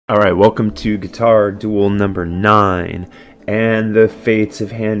Alright, welcome to Guitar Duel number 9, and the fates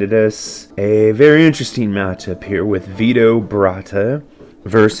have handed us a very interesting matchup here with Vito Bratta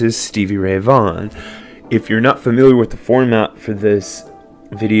versus Stevie Vaughan. If you're not familiar with the format for this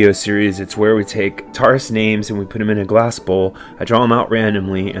video series, it's where we take guitarist names and we put them in a glass bowl. I draw them out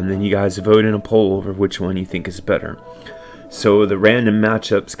randomly, and then you guys vote in a poll over which one you think is better. So the random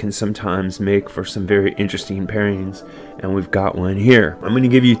matchups can sometimes make for some very interesting pairings, and we've got one here. I'm going to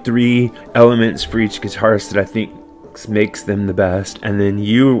give you 3 elements for each guitarist that I think makes them the best, and then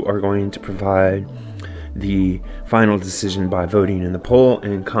you are going to provide the final decision by voting in the poll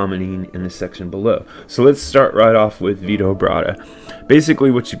and commenting in the section below. So let's start right off with Vito Bratta.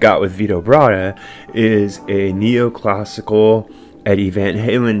 Basically what you've got with Vito Bratta is a neoclassical Eddie Van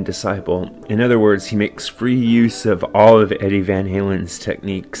Halen disciple. In other words, he makes free use of all of Eddie Van Halen's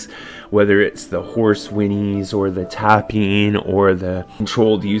techniques, whether it's the horse whinnies or the tapping or the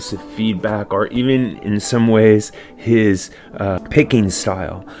controlled use of feedback, or even in some ways his picking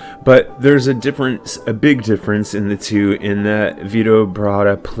style. But there's a difference, a big difference in the two, in that Vito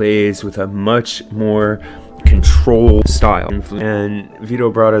Bratta plays with a much more control style, and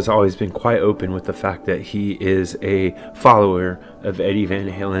Vito Bratta has always been quite open with the fact that he is a follower of Eddie Van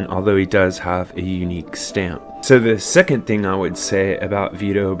Halen, although he does have a unique stamp. So the second thing I would say about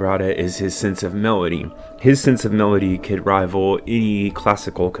Vito Bratta is his sense of melody. His sense of melody could rival any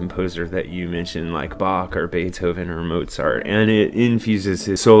classical composer that you mentioned, like Bach or Beethoven or Mozart, and it infuses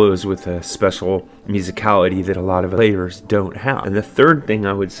his solos with a special musicality that a lot of players don't have. And the third thing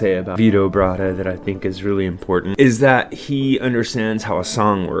I would say about Vito Bratta that I think is really important is that he understands how a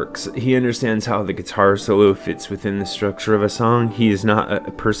song works. He understands how the guitar solo fits within the structure of a song. He is not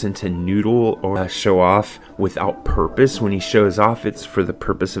a person to noodle or show off without purpose. When he shows off, it's for the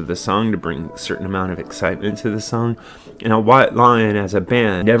purpose of the song, to bring a certain amount of excitement to the song. And a White Lion as a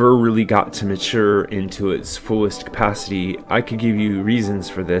band never really got to mature into its fullest capacity. I could give you reasons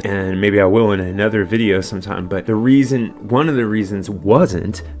for this, and maybe I will in another video sometime, but one of the reasons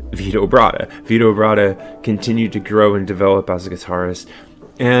wasn't Vito Bratta. Vito Bratta continued to grow and develop as a guitarist,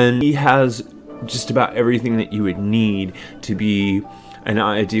 and he has just about everything that you would need to be an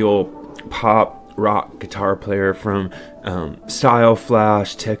ideal pop rock guitar player, from style,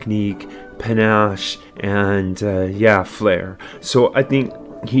 flash, technique, panache, and yeah, flair. So I think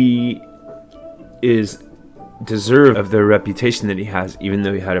he is deserved of the reputation that he has, even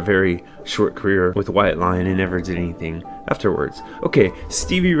though he had a very short career with White Lion and never did anything afterwards. Okay,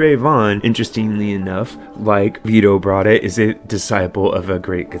 Stevie Ray Vaughan, interestingly enough, like Vito Bratta, is a disciple of a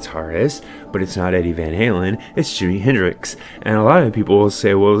great guitarist, but it's not Eddie Van Halen, it's Jimi Hendrix. And a lot of people will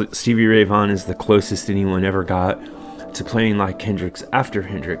say, well, Stevie Ray Vaughan is the closest anyone ever got to playing like Hendrix after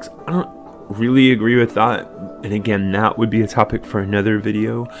Hendrix. I don't really agree with that, and again, that would be a topic for another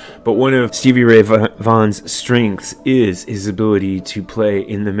video. But one of Stevie Ray Vaughan's strengths is his ability to play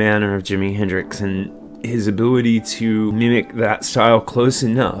in the manner of Jimi Hendrix, and his ability to mimic that style close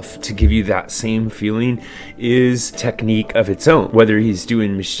enough to give you that same feeling is technique of its own. Whether he's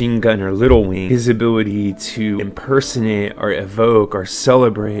doing Machine Gun or Little Wing, his ability to impersonate or evoke or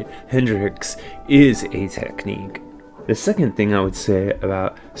celebrate Hendrix is a technique. The second thing I would say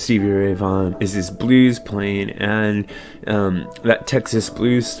about Stevie Ray Vaughan is his blues playing, and that Texas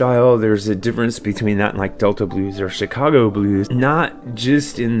blues style. There's a difference between that and like Delta blues or Chicago blues, not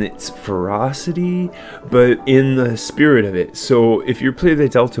just in its ferocity, but in the spirit of it. So if you play the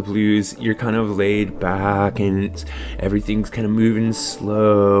Delta blues, you're kind of laid back, and everything's kind of moving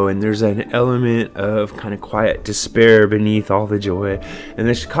slow, and there's an element of kind of quiet despair beneath all the joy. And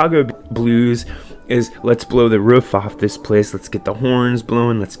the Chicago blues is, let's blow the roof off this place, let's get the horns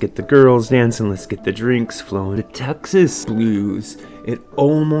blowing, let's get the girls dancing, let's get the drinks flowing. The Texas blues, it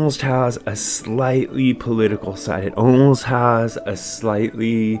almost has a slightly political side, it almost has a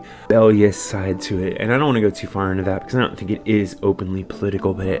slightly rebellious side to it, and I don't want to go too far into that because I don't think it is openly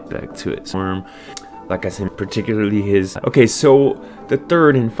political, but it back to its form. Like I said, particularly his... Okay, so the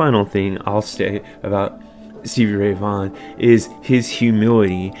third and final thing I'll say about Stevie Ray Vaughan is his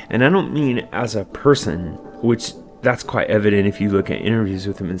humility, and I don't mean as a person, which that's quite evident if you look at interviews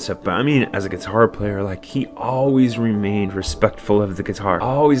with him and stuff, but I mean as a guitar player. Like, he always remained respectful of the guitar,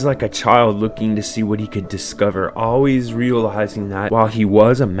 always like a child looking to see what he could discover, always realizing that while he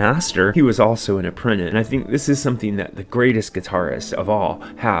was a master, he was also an apprentice. And I think this is something that the greatest guitarists of all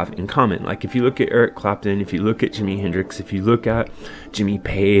have in common. Like, if you look at Eric Clapton, if you look at Jimi Hendrix, if you look at Jimmy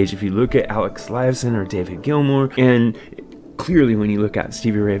Page, if you look at Alex Lifeson or David Gilmour, and clearly when you look at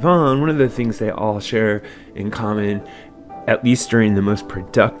Stevie Ray Vaughan, one of the things they all share in common at least during the most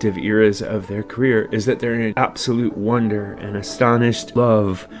productive eras of their career, is that they're in absolute wonder and astonished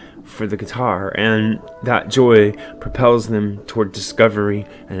love for the guitar, and that joy propels them toward discovery,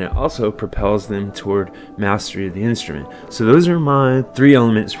 and it also propels them toward mastery of the instrument. So those are my 3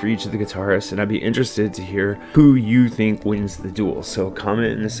 elements for each of the guitarists, and I'd be interested to hear who you think wins the duel. So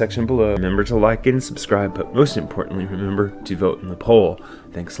comment in the section below. Remember to like and subscribe, but most importantly, remember to vote in the poll.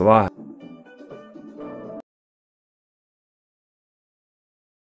 Thanks a lot.